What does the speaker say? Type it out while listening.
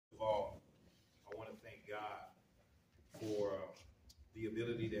for the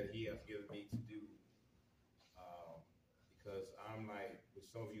ability that He has given me to do. Because I'm like, which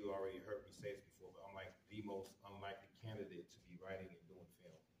some of you already heard me say this before, but I'm like the most unlikely candidate to be writing and doing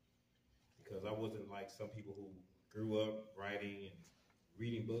film. Because I wasn't like some people who grew up writing and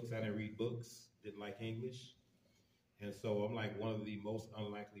reading books. I didn't read books, didn't like English. And so I'm like one of the most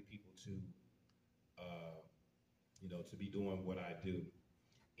unlikely people to, to be doing what I do.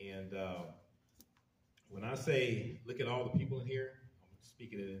 And when I say, look at all the people in here, I'm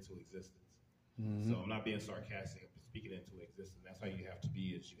speaking it into existence. Mm-hmm. So I'm not being sarcastic. I'm speaking it into existence. That's how you have to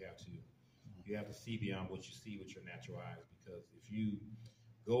be. Is you have to see beyond what you see with your natural eyes. Because if you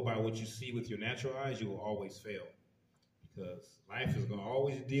go by what you see with your natural eyes, you will always fail. Because life is going to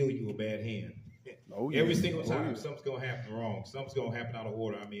always deal you a bad hand. Every single time, something's going to happen wrong. Something's going to happen out of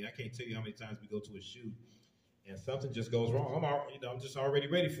order. I mean, I can't tell you how many times we go to a shoot and something just goes wrong. I'm just already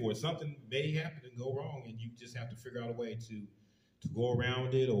ready for it. Something may happen and go wrong, and you just have to figure out a way to go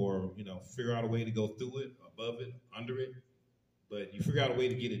around it, or figure out a way to go through it, above it, under it. But you figure out a way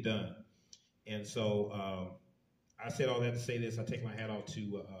to get it done. And so I said all that to say this. I take my hat off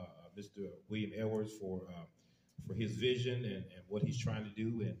to Mr. William Edwards for his vision and what he's trying to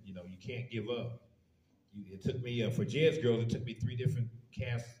do. And you can't give up. It took me for Jed's Girls. It took me 3 different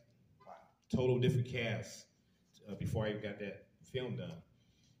casts, total different casts, before I even got that film done.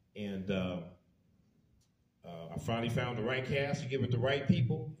 And I finally found the right cast. You get with the right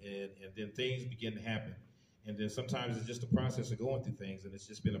people, and then things begin to happen. And then sometimes it's just a process of going through things, and it's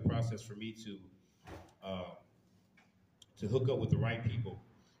just been a process for me to hook up with the right people.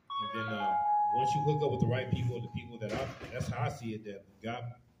 And then once you hook up with the right people, the people that's how I see it, that God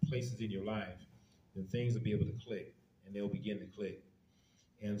places in your life, then things will be able to click, and they'll begin to click.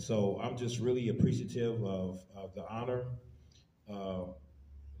 And so I'm just really appreciative of the honor.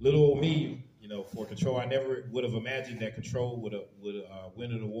 Little old me, for Control, I never would have imagined that Control would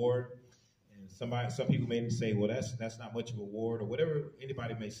win an award. And some people may say, well, that's not much of an award, or whatever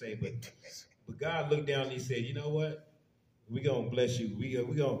anybody may say. But God looked down and He said, you know what? We're gonna bless you.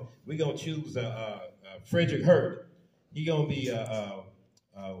 We're gonna choose Frederick Hurt. He gonna be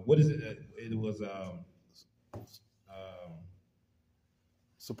what is it? It was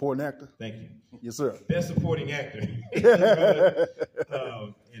supporting actor. Thank you. Yes, sir. Best supporting actor.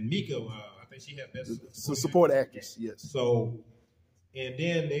 And Mika, I think she had best support actress. Yes. So, and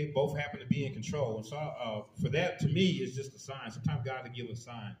then they both happen to be in Control. And so, for that, to me, it's just a sign. Sometimes God will give a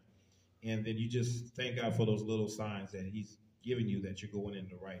sign, and then you just thank God for those little signs that He's giving you, that you're going in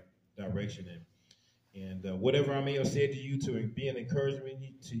the right direction. And whatever I may have said to you to be an encouragement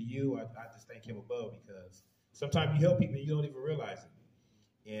to you, I just thank Him above, because sometimes you help people and you don't even realize it.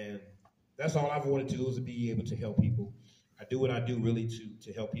 And that's all I've wanted to do, is to be able to help people. I do what I do really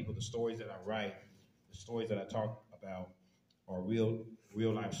to help people. The stories that I write, the stories that I talk about are real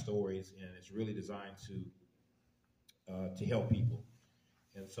life stories, and it's really designed to help people.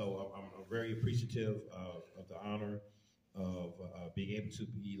 And so I'm very appreciative of the honor of being able to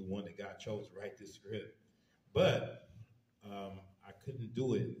be the one that God chose to write this script. But I couldn't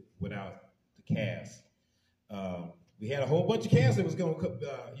do it without the cast. We had a whole bunch of cast that was going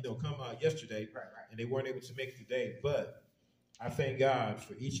to come out yesterday, and they weren't able to make it today. But I thank God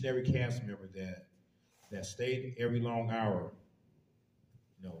for each and every cast member that stayed every long hour.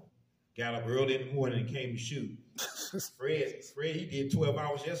 Got up early in the morning and came to shoot. Fred, he did 12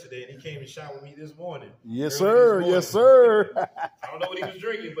 hours yesterday, and he came and shot with me this morning. Yes, sir. Yes, sir. I don't know what he was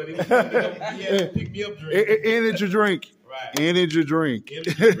drinking, but he had to pick me up drinking. Energy drink. Right. Energy drink.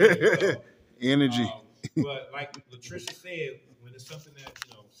 So, energy. But like Latricia said, when it's something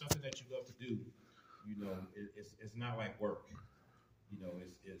that you love to do, it's not like work.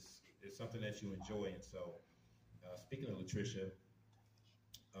 It's something that you enjoy. And so, speaking of Latricia,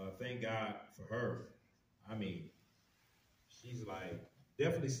 thank God for her. I mean, she's like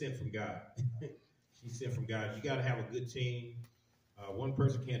definitely sent from God. She's sent from God. You got to have a good team. One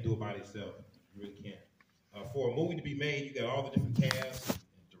person can't do it by themselves. You really can't. For a movie to be made, you got all the different casts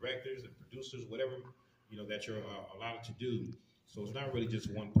and directors and producers, whatever that you're allowed to do. So it's not really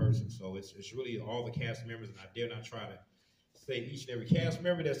just one person. So it's really all the cast members, and I dare not try to say each and every cast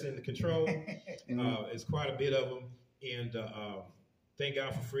member that's in the Control. It's quite a bit of them, and thank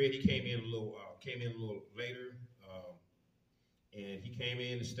God for Fred. He came in a little later, and he came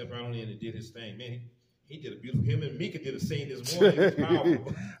in and stepped right on in and did his thing. Man, he did a beautiful. Him and Mika did a scene this morning. It was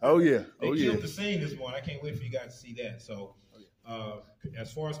powerful. Oh yeah, they killed the scene this morning. I can't wait for you guys to see that. So,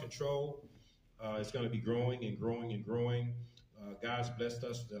 as far as Control, it's going to be growing and growing and growing. God's blessed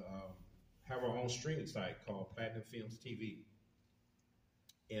us to have our own streaming site called Platinum Films TV.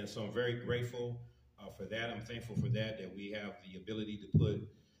 And so I'm very grateful for that. I'm thankful for that we have the ability to put.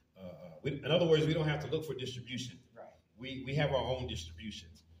 In other words, we don't have to look for distribution. Right. We have our own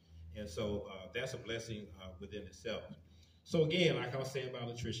distributions, and so that's a blessing within itself. So again, like I was saying about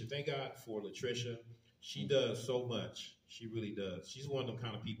Latricia, thank God for Latricia. She does so much. She really does. She's one of them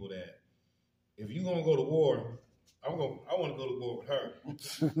kind of people that if you're gonna go to war, I want to go to war with her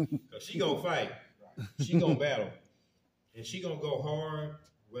because she gonna fight. She gonna battle, and she gonna go hard,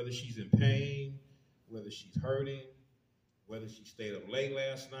 whether she's in pain, whether she's hurting, whether she stayed up late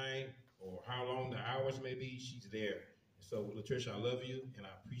last night, or how long the hours may be. She's there. So, Latricia, I love you, and I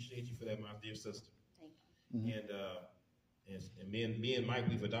appreciate you for that, my dear sister. Thank you. And me and Mike,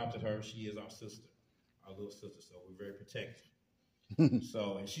 we've adopted her. She is our sister, our little sister. So we're very protective.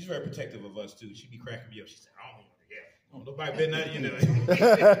 So, and she's very protective of us too. She be cracking me up. She said, nobody better not,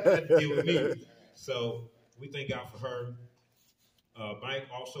 deal with me. So we thank God for her. Mike,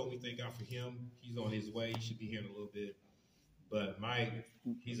 also, we thank God for him. He's on his way. He should be here in a little bit. But Mike,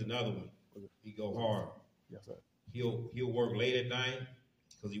 he's another one. He go hard. Yes, sir. He'll work late at night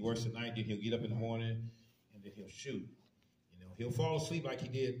because he works at night. Then he'll get up in the morning and then he'll shoot. He'll fall asleep like he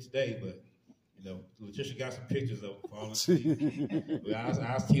did today, but Latricia got some pictures of him falling asleep. But I was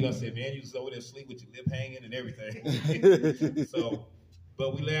telling her, I said, man, you was over there asleep with your lip hanging and everything. So,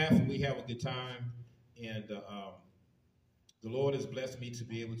 but we laugh and we have a good time. And the Lord has blessed me to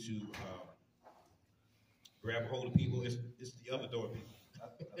be able to grab a hold of people. It's the other door people.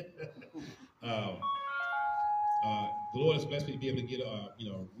 The Lord has blessed me to be able to get,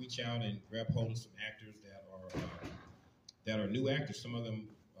 reach out and grab hold of some actors that are new actors. Some of them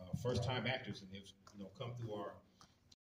first-time actors, and they've come through our